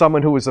as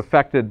someone who was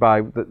affected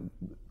by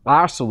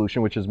our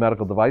solution, which is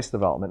medical device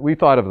development. We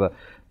thought of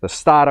the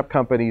startup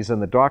companies and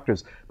the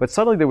doctors, but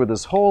suddenly there were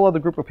this whole other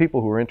group of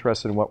people who were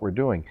interested in what we're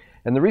doing.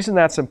 And the reason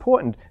that's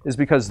important is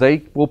because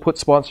they will put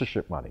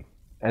sponsorship money,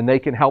 and they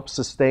can help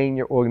sustain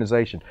your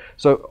organization,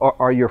 so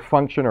or your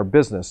function or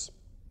business.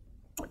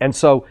 And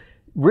so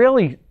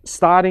really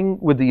starting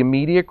with the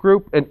immediate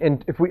group,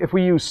 and if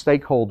we use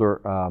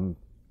stakeholder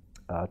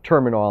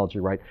terminology,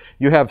 right,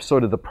 you have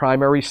sort of the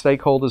primary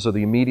stakeholders or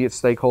the immediate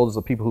stakeholders,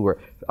 the people who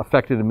are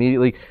affected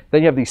immediately.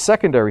 Then you have these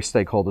secondary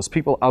stakeholders,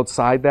 people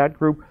outside that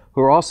group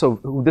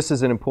who this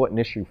is an important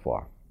issue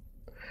for.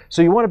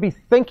 So you want to be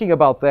thinking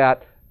about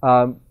that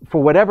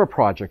for whatever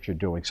project you're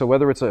doing. So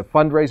whether it's a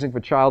fundraising for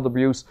child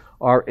abuse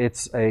or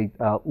it's a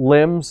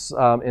LIMS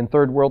in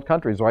third world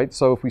countries, right?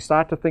 So if we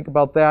start to think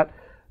about that,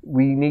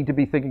 we need to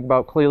be thinking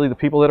about clearly the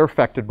people that are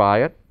affected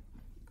by it.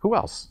 Who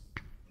else?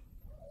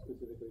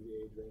 Specifically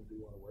the age range we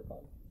want to work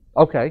on.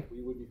 Okay. We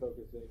would be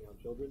focusing on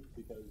children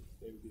because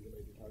they would be the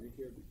major target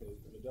here, because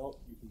an adult,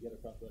 you can get a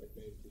prosthetic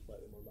made for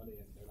slightly more money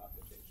and they're not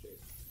going to change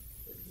shape.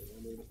 They're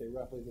going to stay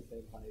roughly the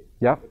same height.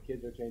 Yeah. But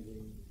kids are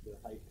changing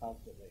their height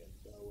constantly, and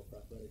so a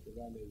prosthetic for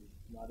them is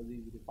not as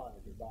easy to find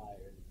or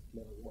buy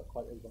or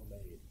quite as well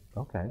made.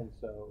 Okay. And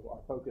so our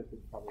focus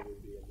would probably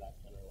be in that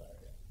general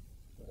area.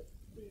 But,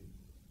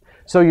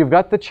 so you've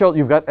got the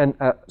you've got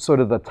sort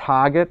of the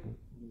target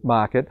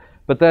market,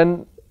 but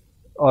then,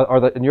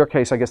 in your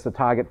case, I guess the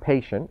target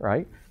patient,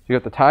 right? You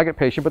got the target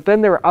patient, but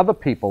then there are other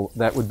people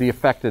that would be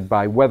affected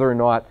by whether or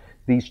not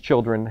these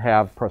children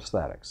have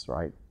prosthetics,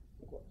 right?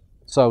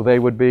 So they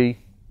would be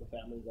the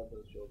families of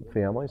those children.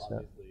 Families, yeah.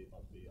 Obviously,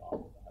 must be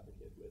awful to have a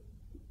kid with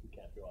who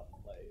can't go out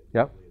and play.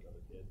 Yep. Other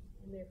kids.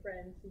 And their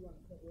friends who want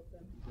to play with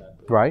them.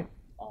 Exactly. Right.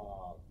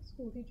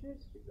 School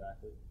teachers.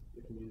 Exactly.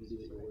 The community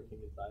that you're working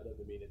inside of.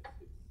 I mean,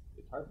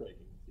 it's heartbreaking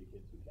to see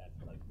kids who can't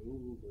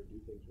move or do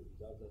things for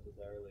themselves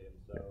necessarily, and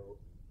so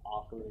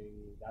offering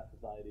that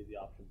society the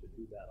option to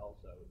do that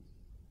also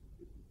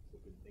is a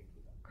good thing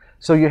for them.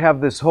 So you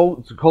have this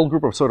whole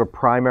group of sort of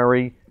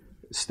primary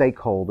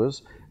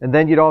stakeholders, and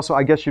then you'd also,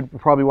 I guess, you'd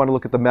probably want to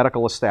look at the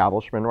medical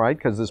establishment, right?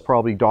 Because there's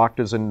probably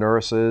doctors and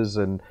nurses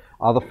and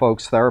other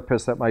folks,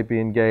 therapists that might be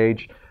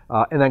engaged.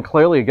 And then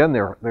clearly, again,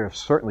 there are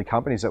certainly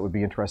companies that would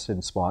be interested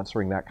in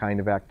sponsoring that kind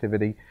of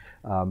activity.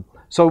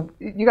 So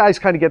you guys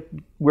kind of get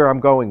where I'm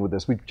going with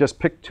this. We've just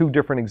picked two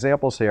different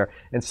examples here,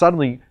 and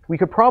suddenly we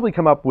could probably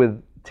come up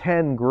with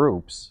 10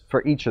 groups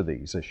for each of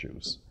these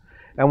issues.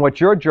 And what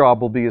your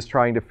job will be is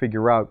trying to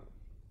figure out,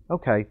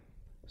 okay,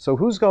 so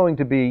who's going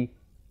to be,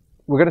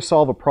 we're going to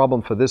solve a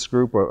problem for this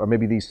group or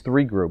maybe these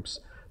 3 groups,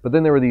 but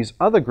then there are these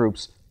other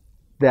groups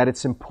that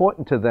it's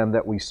important to them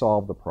that we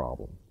solve the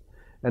problem.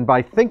 And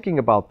by thinking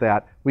about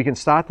that, we can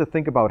start to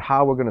think about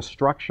how we're going to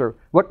structure,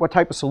 what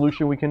type of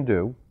solution we can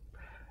do.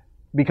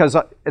 Because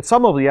at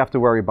some level you have to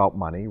worry about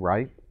money,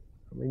 right?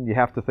 I mean, you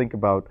have to think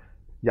about,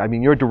 I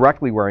mean, you're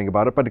directly worrying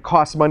about it, but it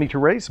costs money to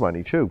raise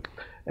money too.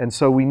 And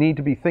so we need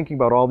to be thinking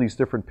about all these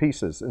different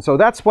pieces. And so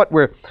that's what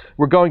we're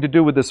going to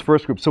do with this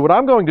first group. So what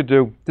I'm going to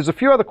do, there's a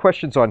few other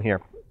questions on here.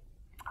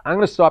 I'm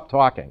going to stop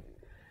talking.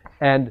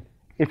 And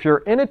if you're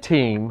in a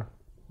team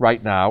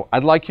right now,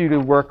 I'd like you to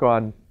work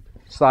on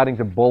starting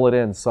to bullet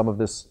in some of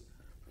this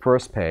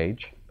first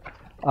page.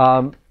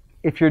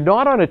 If you're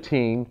not on a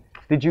team,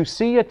 did you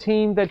see a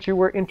team that you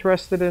were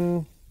interested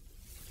in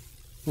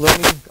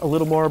learning a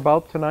little more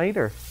about tonight,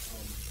 or?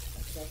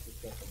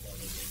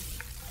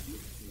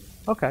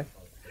 Okay.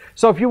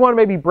 So if you want to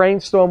maybe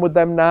brainstorm with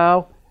them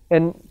now,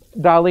 and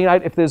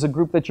Darlene, if there's a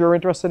group that you're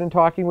interested in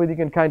talking with, you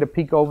can kind of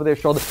peek over their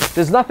shoulder.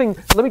 There's nothing,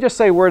 let me just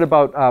say a word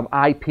about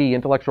IP,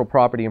 intellectual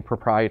property, and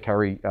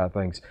proprietary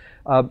things.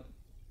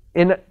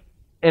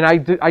 And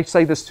I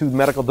say this to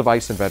medical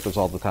device inventors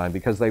all the time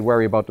because they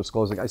worry about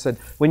disclosing. I said,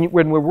 when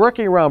we're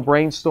working around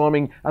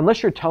brainstorming,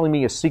 unless you're telling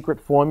me a secret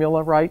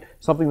formula, right,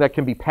 something that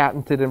can be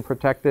patented and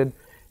protected,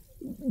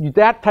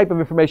 that type of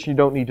information you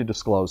don't need to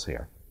disclose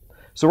here.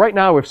 So right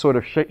now we're sort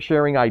of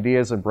sharing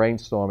ideas and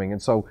brainstorming,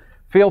 and so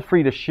feel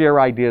free to share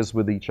ideas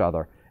with each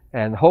other.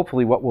 And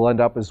hopefully what we'll end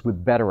up is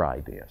with better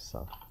ideas.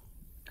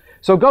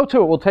 So go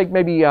to it. We'll take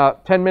maybe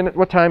 10 minutes.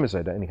 What time is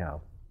it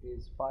anyhow?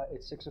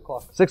 It's 6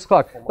 o'clock. 6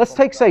 o'clock. Let's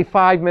take, say,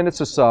 5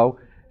 minutes or so,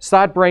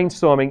 start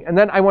brainstorming, and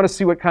then I want to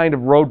see what kind of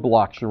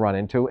roadblocks you run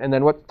into, and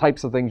then what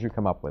types of things you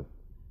come up with.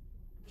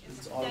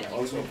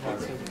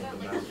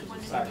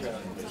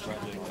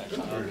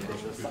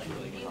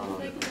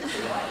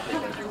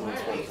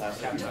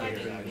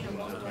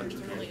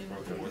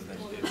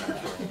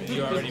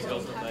 You already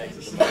built the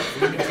legs.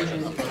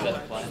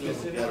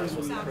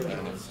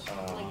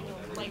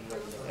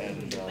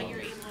 And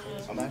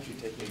I'm actually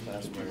taking a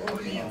class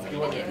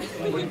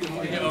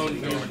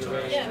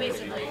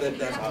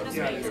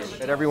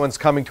And everyone's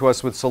coming to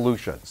us with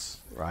solutions,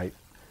 right?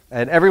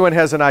 And everyone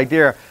has an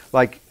idea,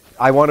 like,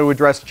 I want to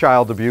address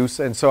child abuse,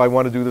 and so I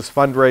want to do this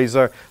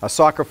fundraiser, a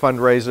soccer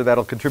fundraiser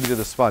that'll contribute to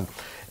this fund.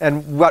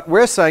 And what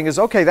we're saying is,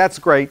 okay, that's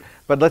great,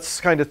 but let's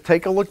kind of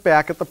take a look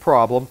back at the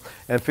problem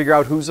and figure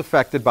out who's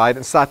affected by it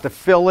and start to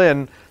fill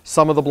in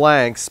some of the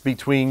blanks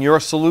between your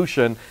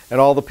solution and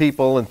all the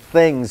people and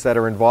things that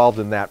are involved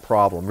in that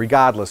problem.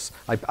 Regardless,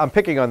 I'm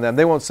picking on them.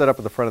 They won't sit up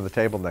at the front of the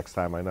table next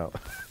time, I know.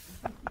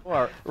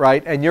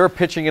 Right? And you're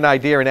pitching an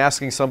idea and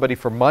asking somebody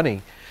for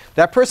money.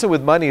 That person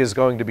with money is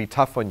going to be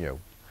tough on you.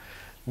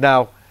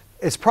 Now,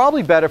 it's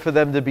probably better for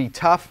them to be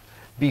tough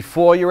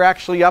before you're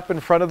actually up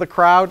in front of the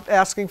crowd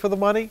asking for the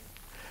money.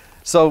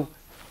 So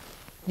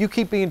you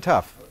keep being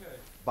tough.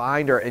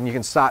 Binder, and you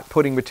can start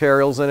putting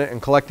materials in it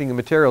and collecting the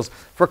materials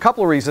for a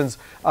couple of reasons.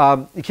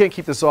 You can't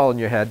keep this all in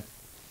your head.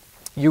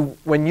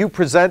 When you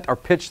present or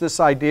pitch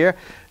this idea,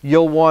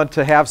 you'll want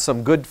to have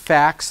some good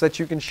facts that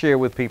you can share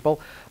with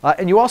people.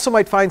 And you also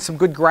might find some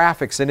good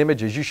graphics and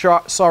images. You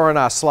saw on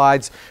our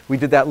slides, we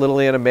did that little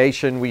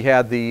animation. We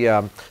had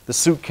the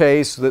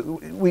suitcase,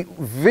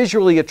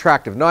 visually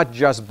attractive, not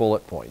just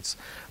bullet points.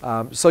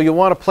 So you'll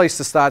want a place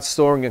to start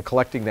storing and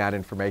collecting that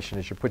information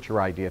as you put your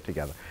idea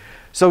together.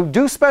 So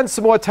do spend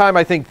some more time,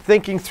 I think,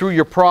 thinking through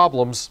your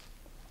problems.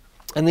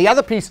 And the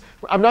other piece,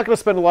 I'm not going to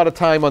spend a lot of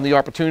time on the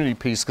opportunity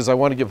piece because I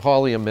want to give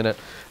Holly a minute.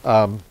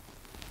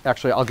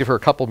 Actually, I'll give her a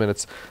couple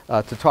minutes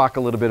to talk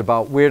a little bit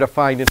about where to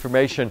find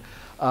information.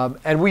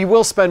 And we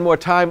will spend more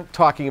time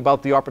talking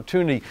about the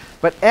opportunity.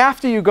 But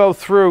after you go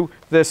through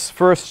this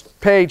first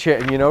page here,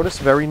 and you notice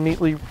very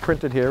neatly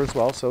printed here as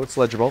well, so it's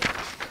legible.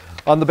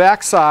 On the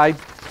back side,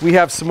 we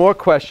have some more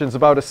questions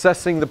about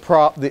assessing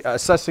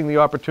the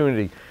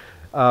opportunity.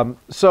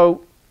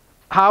 So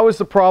how is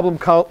the problem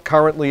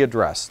currently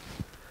addressed?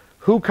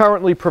 Who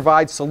currently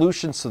provides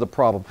solutions to the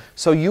problem?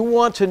 So you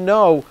want to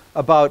know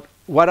about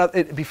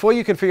before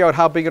you can figure out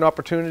how big an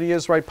opportunity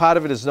is, right? Part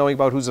of it is knowing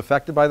about who's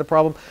affected by the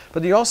problem,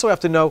 but you also have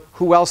to know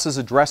who else is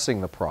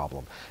addressing the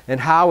problem and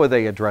how are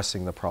they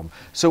addressing the problem.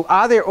 So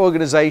are there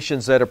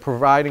organizations that are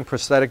providing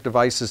prosthetic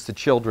devices to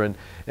children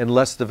in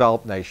less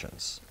developed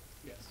nations?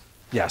 Yes.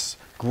 Yes,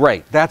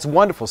 great. That's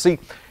wonderful. See,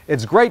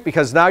 it's great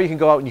because now you can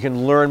go out and you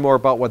can learn more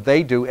about what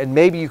they do, and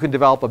maybe you can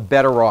develop a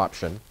better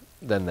option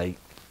than they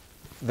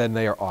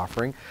are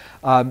offering.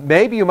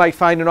 Maybe you might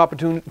find an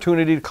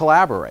opportunity to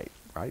collaborate,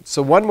 right?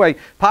 So one way,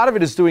 part of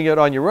it is doing it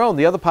on your own.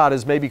 The other part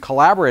is maybe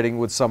collaborating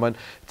with someone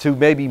to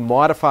maybe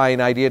modify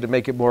an idea to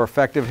make it more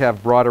effective,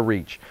 have broader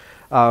reach.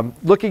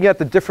 Looking at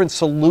the different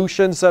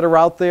solutions that are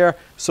out there,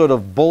 sort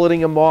of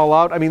bulleting them all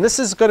out. I mean, this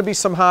is going to be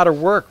some harder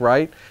work,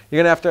 right?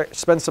 You're going to have to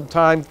spend some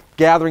time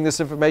gathering this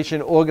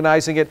information,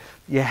 organizing it.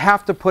 You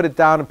have to put it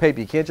down on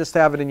paper. You can't just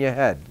have it in your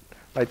head,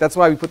 right? That's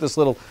why we put this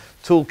little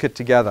toolkit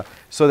together,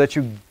 so that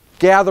you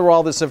gather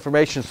all this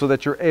information so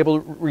that you're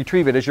able to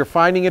retrieve it. As you're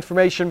finding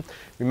information,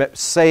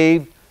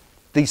 save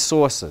these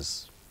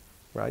sources.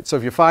 right? So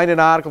if you find an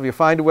article, if you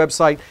find a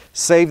website,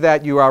 save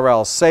that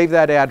URL, save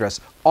that address.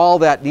 All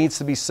that needs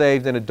to be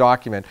saved in a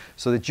document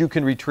so that you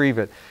can retrieve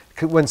it.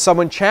 When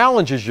someone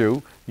challenges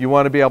you, you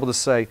want to be able to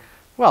say,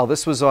 well,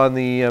 this was on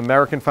the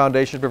American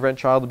Foundation to Prevent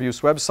Child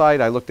Abuse website.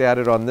 I looked at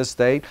it on this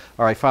date,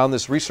 or I found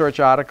this research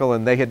article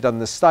and they had done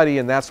this study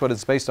and that's what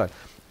it's based on.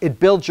 It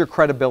builds your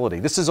credibility.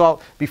 This is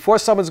all, before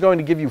someone's going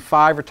to give you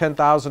 $5,000 or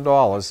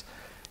 $10,000,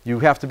 you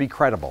have to be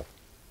credible.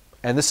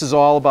 And this is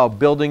all about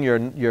building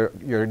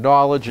your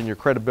knowledge and your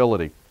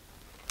credibility.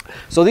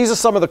 So these are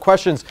some of the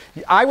questions.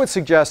 I would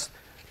suggest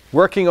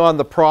working on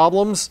the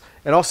problems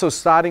and also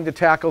starting to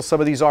tackle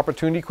some of these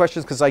opportunity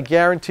questions, because I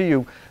guarantee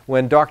you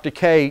when Dr.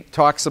 K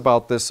talks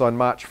about this on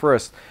March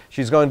 1st,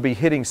 she's going to be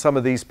hitting some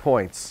of these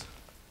points.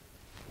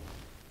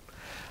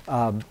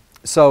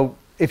 So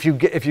if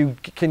you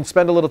can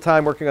spend a little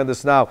time working on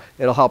this now,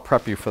 it'll help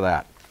prep you for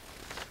that.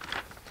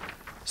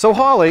 So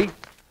Holly,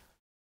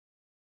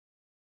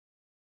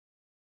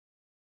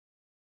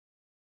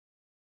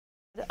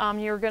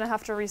 you're going to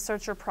have to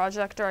research your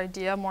project or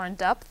idea more in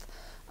depth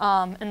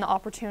in the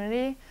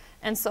opportunity.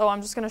 And so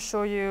I'm just going to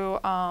show you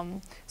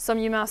some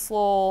UMass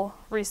Lowell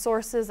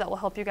resources that will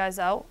help you guys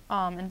out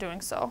in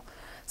doing so.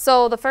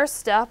 So the first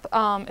step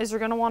is you're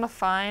going to want to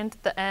find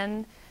the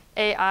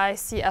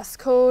NAICS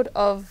code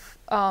of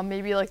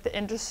maybe like the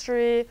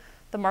industry,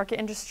 the market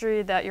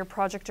industry that your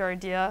project or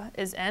idea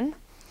is in.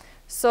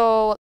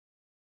 So,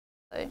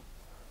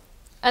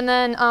 and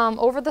then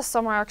over the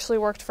summer I actually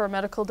worked for a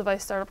medical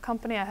device startup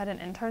company. I had an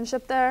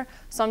internship there.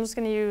 So I'm just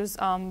going to use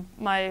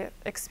my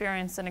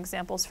experience and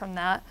examples from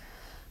that.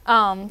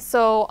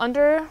 So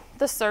under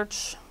the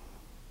search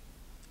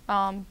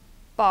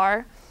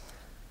bar,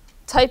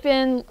 type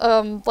in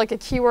like a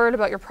keyword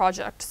about your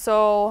project.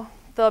 So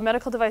the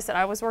medical device that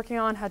I was working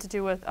on had to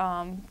do with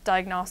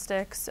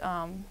diagnostics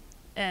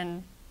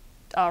and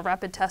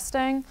rapid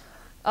testing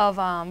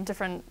of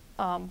different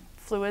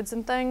fluids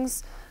and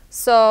things.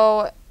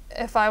 So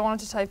if I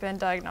wanted to type in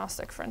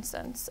diagnostic, for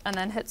instance, and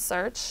then hit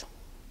search,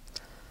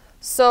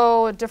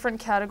 so different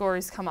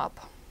categories come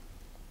up.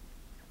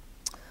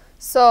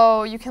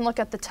 So you can look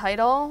at the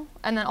title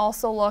and then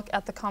also look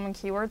at the common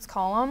keywords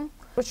column,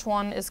 which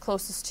one is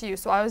closest to you.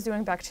 So I was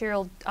doing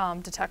bacterial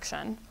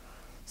detection.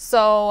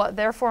 So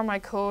therefore my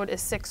code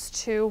is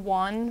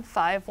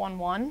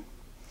 621511. You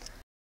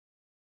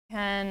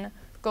can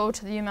go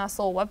to the UMass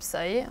Lowell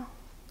website.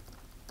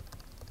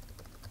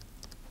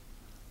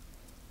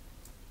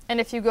 And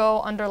if you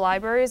go under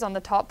libraries on the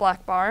top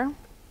black bar,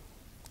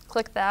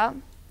 click that.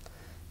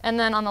 And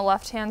then on the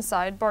left-hand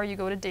sidebar, you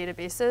go to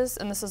databases,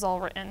 and this is all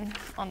written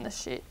on this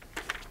sheet.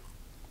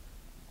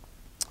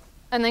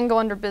 And then go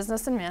under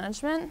business and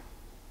management.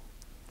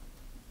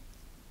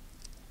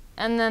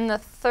 And then the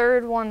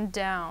third one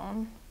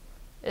down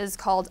is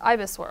called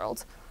IBIS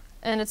World.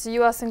 And it's a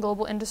US and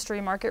global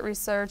industry market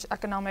research,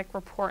 economic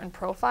report, and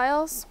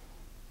profiles.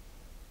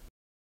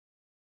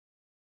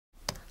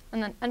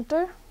 And then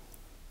enter.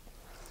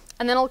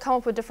 And then it'll come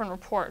up with different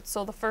reports.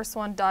 So the first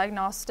one,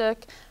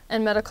 diagnostic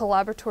and medical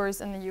laboratories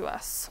in the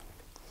US.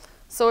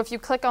 So if you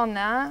click on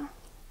that,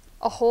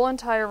 a whole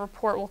entire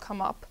report will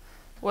come up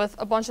with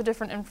a bunch of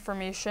different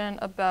information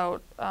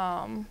about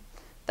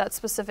that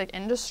specific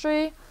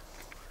industry.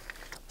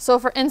 So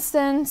for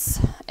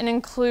instance, it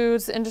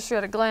includes industry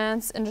at a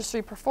glance,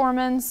 industry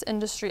performance,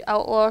 industry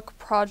outlook,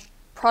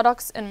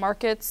 products and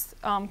markets,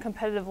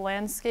 competitive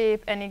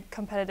landscape, any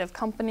competitive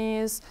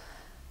companies,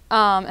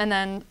 and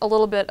then a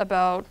little bit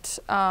about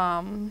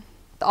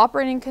the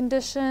operating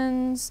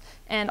conditions,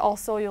 and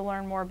also you'll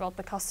learn more about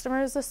the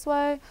customers this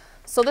way.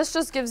 So this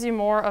just gives you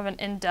more of an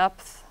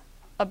in-depth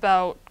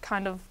about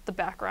kind of the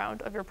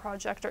background of your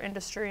project or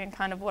industry and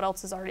kind of what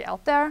else is already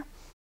out there.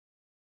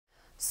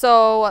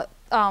 So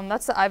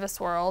that's the IBIS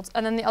World.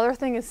 And then the other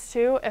thing is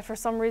too, if for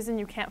some reason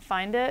you can't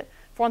find it,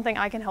 for one thing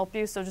I can help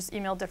you, so just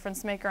email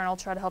DifferenceMaker and I'll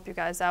try to help you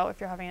guys out if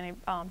you're having any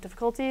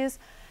difficulties.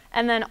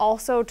 And then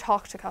also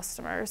talk to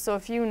customers. So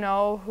if you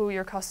know who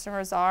your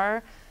customers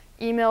are,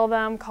 email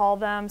them, call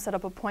them, set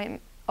up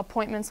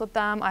appointments with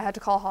them. I had to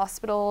call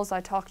hospitals.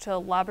 I talked to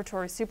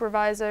laboratory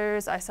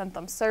supervisors. I sent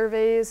them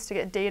surveys to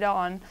get data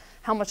on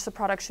how much the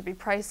product should be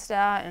priced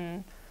at. And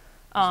Is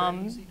that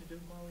easy to do,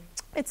 Molly?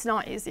 it's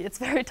not easy. It's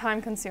very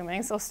time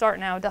consuming. So start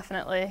now,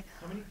 definitely.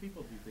 How many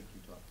people do you think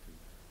you talked to?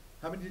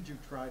 How many did you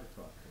try to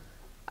talk to?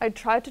 I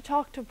tried to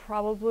talk to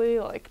probably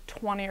like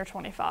 20 or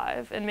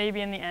 25, and maybe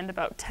in the end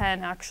about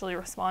 10 actually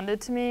responded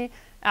to me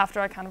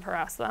after I kind of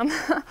harassed them.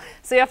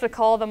 So you have to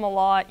call them a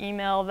lot,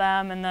 email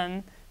them, and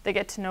then they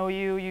get to know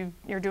you.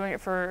 You're doing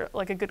it for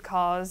like a good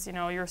cause, you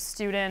know, you're a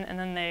student, and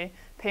then they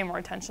pay more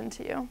attention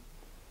to you.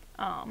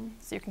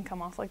 So you can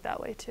come off like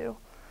that way too.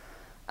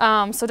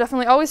 So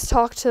definitely always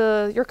talk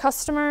to your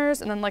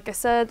customers, and then like I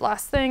said,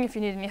 last thing, if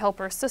you need any help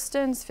or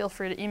assistance, feel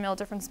free to email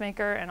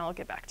DifferenceMaker and I'll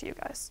get back to you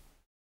guys.